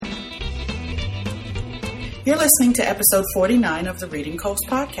You're listening to episode 49 of the Reading Cove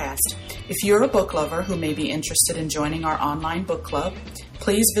podcast. If you're a book lover who may be interested in joining our online book club,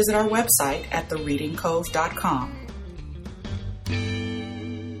 please visit our website at thereadingcove.com.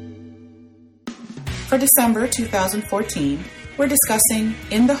 For December 2014, we're discussing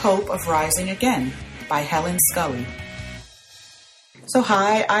In the Hope of Rising Again by Helen Scully. So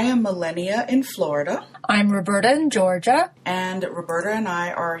hi, I am Millenia in Florida. I'm Roberta in Georgia. And Roberta and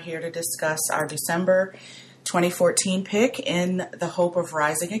I are here to discuss our December 2014 pick, In the Hope of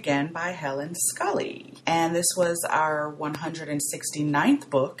Rising Again by Helen Scully. And this was our 169th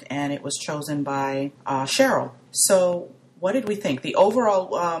book, and it was chosen by Cheryl. So what did we think? The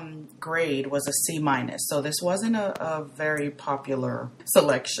overall grade was a C-, so this wasn't a very popular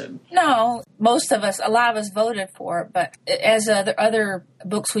selection. No, a lot of us voted for it, but as other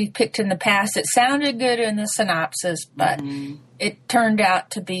books we've picked in the past, it sounded good in the synopsis, but it turned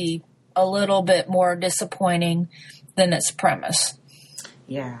out to be a little bit more disappointing than its premise.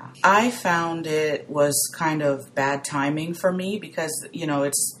 Yeah, I found it was kind of bad timing for me because,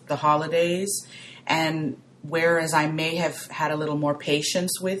 it's the holidays, and whereas I may have had a little more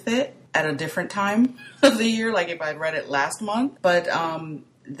patience with it at a different time of the year, like if I'd read it last month. But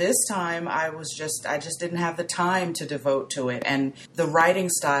this time I just didn't have the time to devote to it. And the writing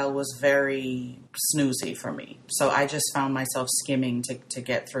style was very snoozy for me. So I just found myself skimming to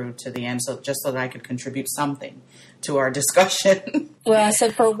get through to the end, so that I could contribute something to our discussion. Well, I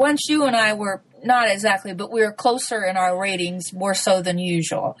said for once you and I were not exactly, but we were closer in our ratings more so than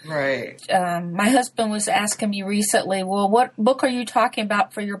usual. Right. My husband was asking me recently, well, what book are you talking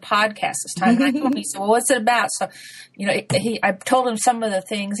about for your podcast this time? And I told him, he said, well, what's it about? So, I told him some of the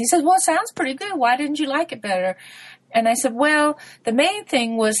things. He said, well, it sounds pretty good. Why didn't you like it better? And I said, well, the main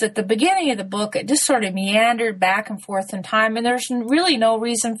thing was at the beginning of the book, it just sort of meandered back and forth in time, and there's really no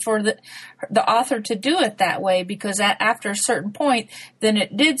reason for the author to do it that way, because after a certain point, then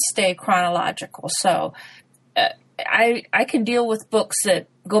it did stay chronological. So I can deal with books that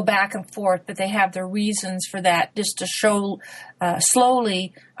go back and forth, but they have their reasons for that, just to show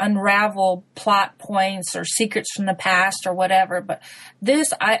slowly unravel plot points or secrets from the past or whatever. But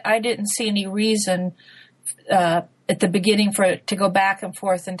this, I didn't see any reason at the beginning for it to go back and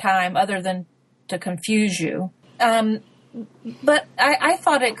forth in time other than to confuse you. But I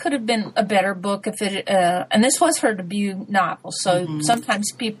thought it could have been a better book if it, and this was her debut novel, so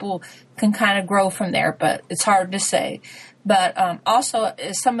sometimes people can kind of grow from there, but it's hard to say. But also,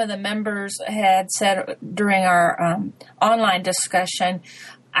 as some of the members had said during our online discussion,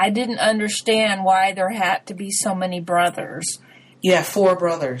 I didn't understand why there had to be so many brothers. Yeah, 4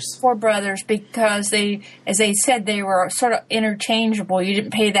 brothers. 4 brothers, because as they said, they were sort of interchangeable. You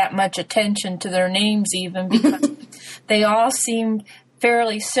didn't pay that much attention to their names even, because they all seemed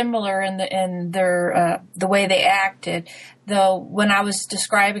fairly similar in their the way they acted. Though when I was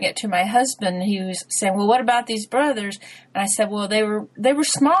describing it to my husband, he was saying, "Well, what about these brothers?" And I said, "Well, they were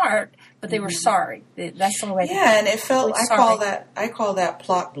smart, but they were sorry." That's the way. Yeah, and it felt. I call that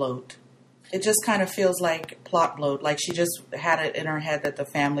plot bloat. It just kind of feels like plot bloat, like she just had it in her head that the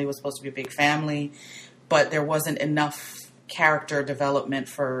family was supposed to be a big family, but there wasn't enough character development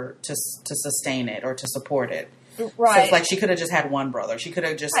to sustain it or to support it. Right. So it's like she could have just had one brother. She could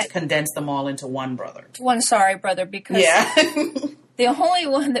have just condensed them all into one brother. One sorry brother, because the only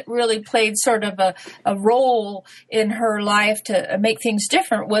one that really played sort of a role in her life to make things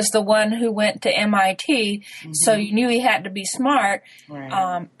different was the one who went to MIT. So you knew he had to be smart,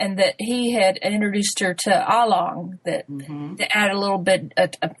 right. And that he had introduced her to Along that add a little bit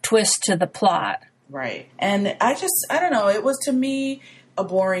a twist to the plot. Right. And I don't know, it was to me a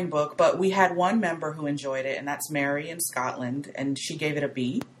boring book, but we had one member who enjoyed it, and that's Mary in Scotland, and she gave it a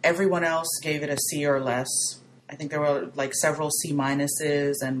B. Everyone else gave it a C or less. I think there were like several C-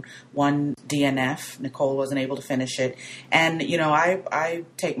 and one DNF. Nicole wasn't able to finish it. And, I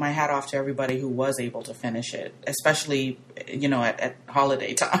take my hat off to everybody who was able to finish it, especially, at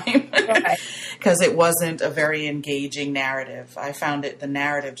holiday time. Because it wasn't a very engaging narrative. I found the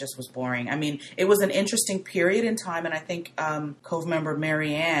narrative just was boring. I mean, it was an interesting period in time, and I think Cove member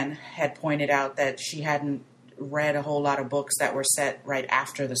Mary Ann had pointed out that she hadn't read a whole lot of books that were set right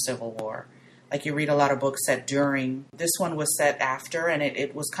after the Civil War. Like you read a lot of books set during. This one was set after, and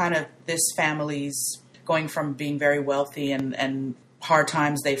it was kind of this family's going from being very wealthy and hard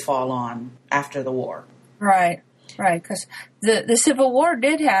times they fall on after the war. Right. Right, because the Civil War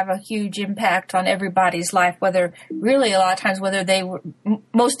did have a huge impact on everybody's life, whether really a lot of times, whether they were,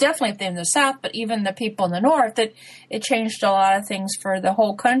 most definitely if they're in the South, but even the people in the North, it changed a lot of things for the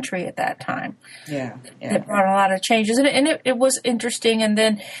whole country at that time. Yeah. It brought a lot of changes, and it was interesting, and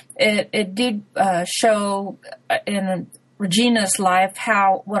then it did show in Regina's life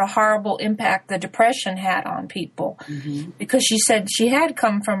what a horrible impact the Depression had on people, because she said she had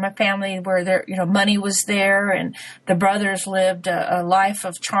come from a family where money was there, and the brothers lived a life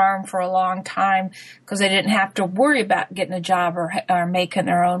of charm for a long time because they didn't have to worry about getting a job or making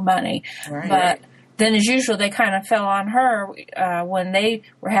their own money. Right. But then, as usual, they kind of fell on her when they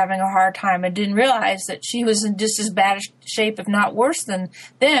were having a hard time and didn't realize that she was in just as bad a shape, if not worse than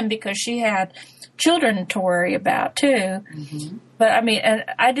them, because she had children to worry about too. But I mean, and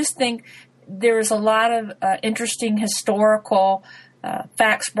I just think there is a lot of interesting historical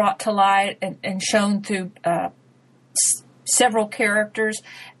facts brought to light and shown through several characters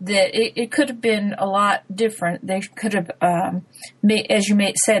that it could have been a lot different. They could have, as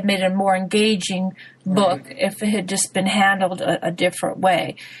you said, made a more engaging book if it had just been handled a different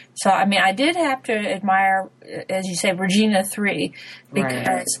way. So, I mean, I did have to admire, as you say, Regina 3,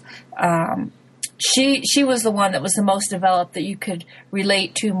 because she was the one that was the most developed, that you could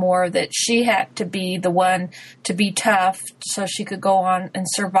relate to more, that she had to be the one to be tough so she could go on and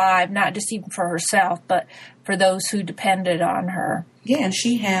survive, not just even for herself, but for those who depended on her. Yeah, and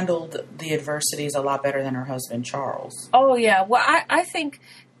she handled the adversities a lot better than her husband, Charles. Oh, yeah. Well, I think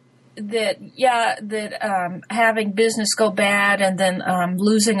that having business go bad and then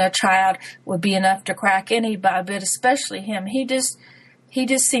losing a child would be enough to crack anybody, but especially him. He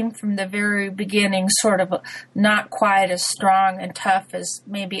just seemed from the very beginning sort of not quite as strong and tough as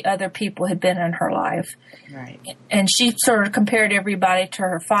maybe other people had been in her life. Right. And she sort of compared everybody to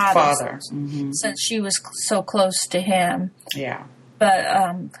her father. Since she was so close to him. Yeah. But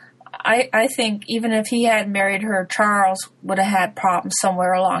I think even if he had married her, Charles would have had problems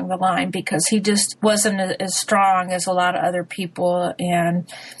somewhere along the line, because he just wasn't as strong as a lot of other people,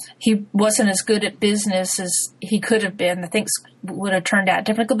 and he wasn't as good at business as he could have been. I think would have turned out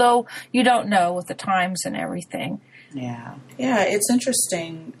different, though you don't know with the times and everything. Yeah. Yeah, it's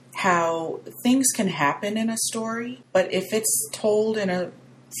interesting how things can happen in a story, but if it's told in a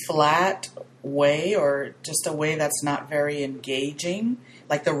flat way or just a way that's not very engaging,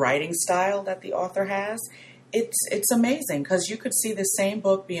 like the writing style that the author has, it's amazing, because you could see the same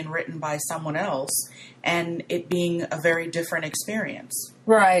book being written by someone else and it being a very different experience.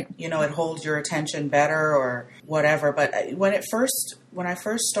 Right. It holds your attention better or whatever. But when I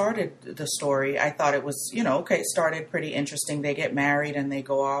first started the story, I thought it was, it started pretty interesting. They get married and they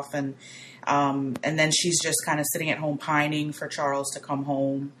go off, and then she's just kind of sitting at home pining for Charles to come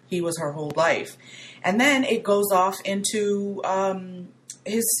home. He was her whole life. And then it goes off into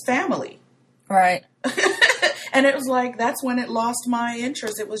his family. Right. And it was like, that's when it lost my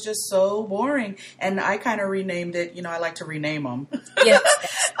interest. It was just so boring. And I kind of renamed it. I like to rename them. Yeah.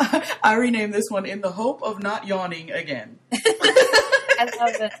 I renamed this one In the Hope of Not Yawning Again.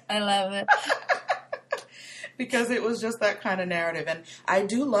 I love it. Because it was just that kind of narrative. And I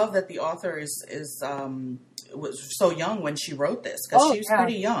do love that the author was so young when she wrote this, because she was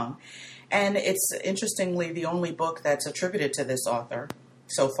pretty young. And it's interestingly the only book that's attributed to this author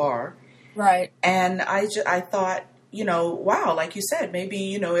so far. Right. And I thought, wow, like you said,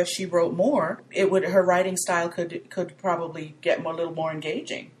 maybe, if she wrote more, her writing style could probably get a little more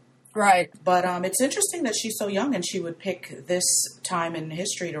engaging. Right. But it's interesting that she's so young and she would pick this time in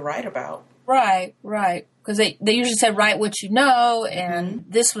history to write about. Right. Because they usually said write what you know, and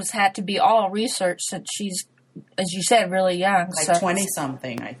this had to be all research, since she's, as you said, really young. Like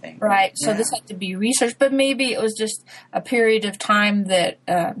 20-something, I think. Right. So this had to be research, but maybe it was just a period of time that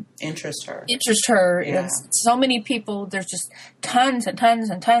interest her. Yeah. And so many people, there's just tons and tons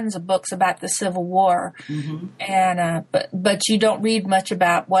and tons of books about the Civil War. And but you don't read much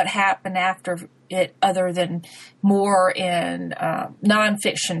about what happened after it, other than more in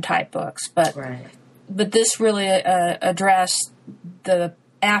nonfiction type books. But this really addressed the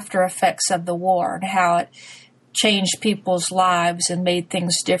after effects of the war and how it changed people's lives and made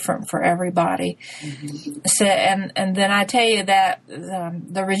things different for everybody. So, and then I tell you that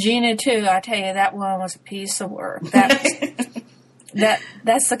the Regina 2, I tell you that one was a piece of work. That's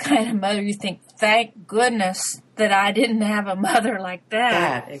the kind of mother you think, thank goodness that I didn't have a mother like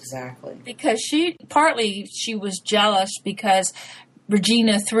that. Exactly. Because she was jealous because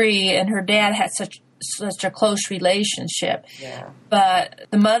Regina 3 and her dad had such a close relationship. But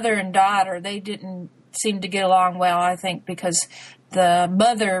the mother and daughter, they didn't seem to get along well, I think, because the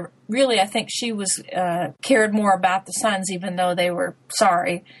mother, really, I think she was cared more about the sons, even though they were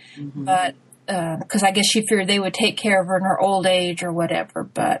sorry. Mm-hmm. But because I guess she feared they would take care of her in her old age or whatever.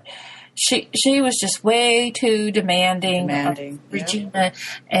 But she was just way too demanding. Regina,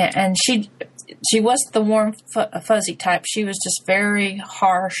 and she wasn't the warm, fuzzy type. She was just very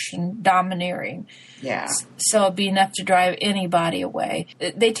harsh and domineering. Yeah. So it'd be enough to drive anybody away.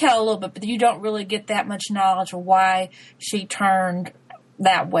 They tell a little bit, but you don't really get that much knowledge of why she turned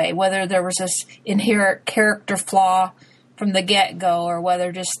that way, whether there was this inherent character flaw from the get-go or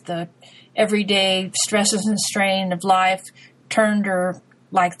whether just the everyday stresses and strain of life turned her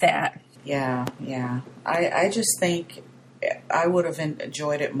like that. Yeah. I just think I would have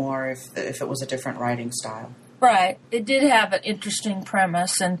enjoyed it more if it was a different writing style. Right. It did have an interesting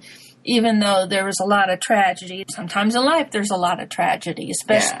premise, and even though there was a lot of tragedy, sometimes in life there's a lot of tragedy,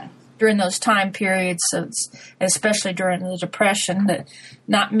 especially during those time periods, especially during the Depression, that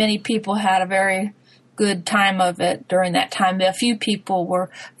not many people had a very good time of it during that time. A few people were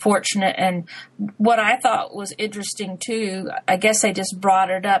fortunate, and what I thought was interesting too, I guess they just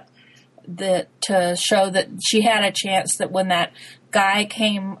brought it up to show that she had a chance, that when that guy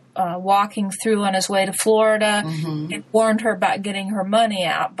came walking through on his way to Florida, it warned her about getting her money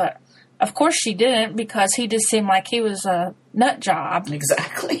out. But of course she didn't, because he just seemed like he was a nut job.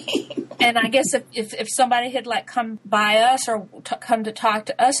 Exactly. And I guess if somebody had come by us or come to talk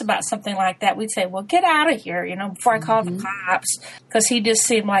to us about something like that, we'd say, well, get out of here, before I call the cops, because he just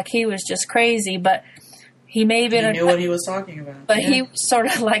seemed like he was just crazy. But he may have been... He knew what he was talking about. But he was sort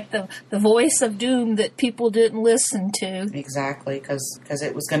of like the voice of doom that people didn't listen to. Exactly, because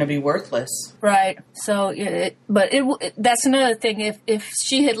it was going to be worthless. Right. So, that's another thing. If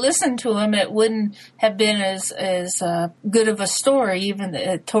she had listened to him, it wouldn't have been as good of a story,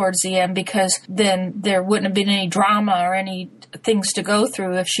 even towards the end, because then there wouldn't have been any drama or any things to go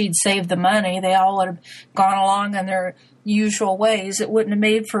through. If she'd saved the money, they all would have gone along in their usual ways. It wouldn't have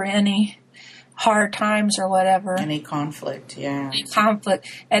made for any hard times or whatever. Any conflict, yeah.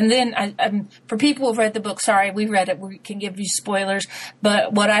 And then, for people who've read the book, sorry, we read it, we can give you spoilers,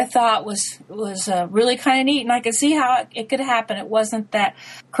 but what I thought was really kind of neat, and I could see how it could happen, it wasn't that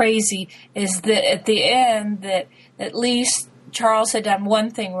crazy, is that at the end, that at least Charles had done one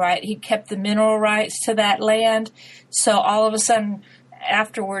thing right. He kept the mineral rights to that land, so all of a sudden,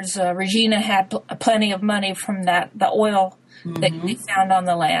 afterwards, Regina had plenty of money from the oil that they found on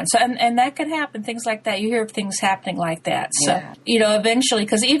the land. So, and that could happen, things like that. You hear of things happening like that. So, eventually,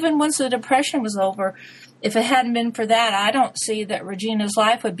 because even once the Depression was over, if it hadn't been for that, I don't see that Regina's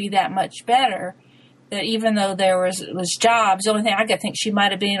life would be that much better. That even though there was jobs, the only thing I could think, she might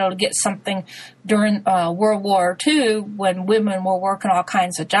have been able to get something during World War II when women were working all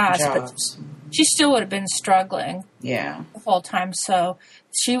kinds of jobs. But she still would have been struggling the whole time. So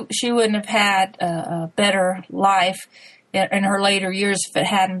she wouldn't have had a better life in her later years if it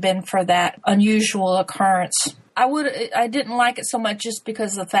hadn't been for that unusual occurrence. I didn't like it so much just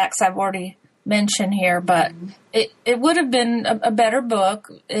because of the facts I've already mentioned here, but it would have been a better book,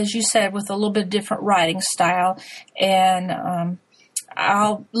 as you said, with a little bit different writing style. And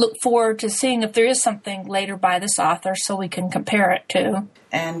I'll look forward to seeing if there is something later by this author so we can compare it to.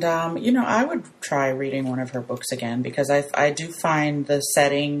 And, I would try reading one of her books again, because I do find the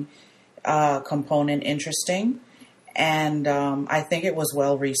setting component interesting. And I think it was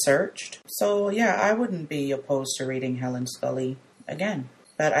well researched. So, I wouldn't be opposed to reading Helen Scully again.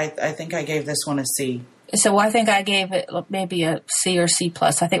 But I think I gave this one a C. So I think I gave it maybe a C or C+.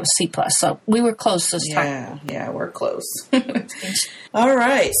 I think it was C+. So we were close this time. Yeah, we're close. All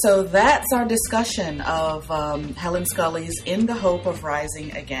right. So that's our discussion of Helen Scully's In the Hope of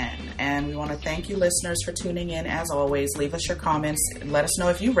Rising Again. And we want to thank you, listeners, for tuning in. As always, leave us your comments. Let us know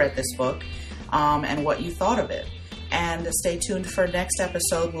if you read this book and what you thought of it. And stay tuned for next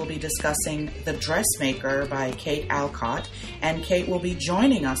episode. We'll be discussing The Dressmaker by Kate Alcott. And Kate will be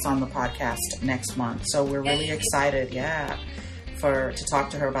joining us on the podcast next month. So we're really excited, to talk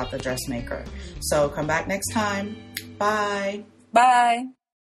to her about The Dressmaker. So come back next time. Bye. Bye.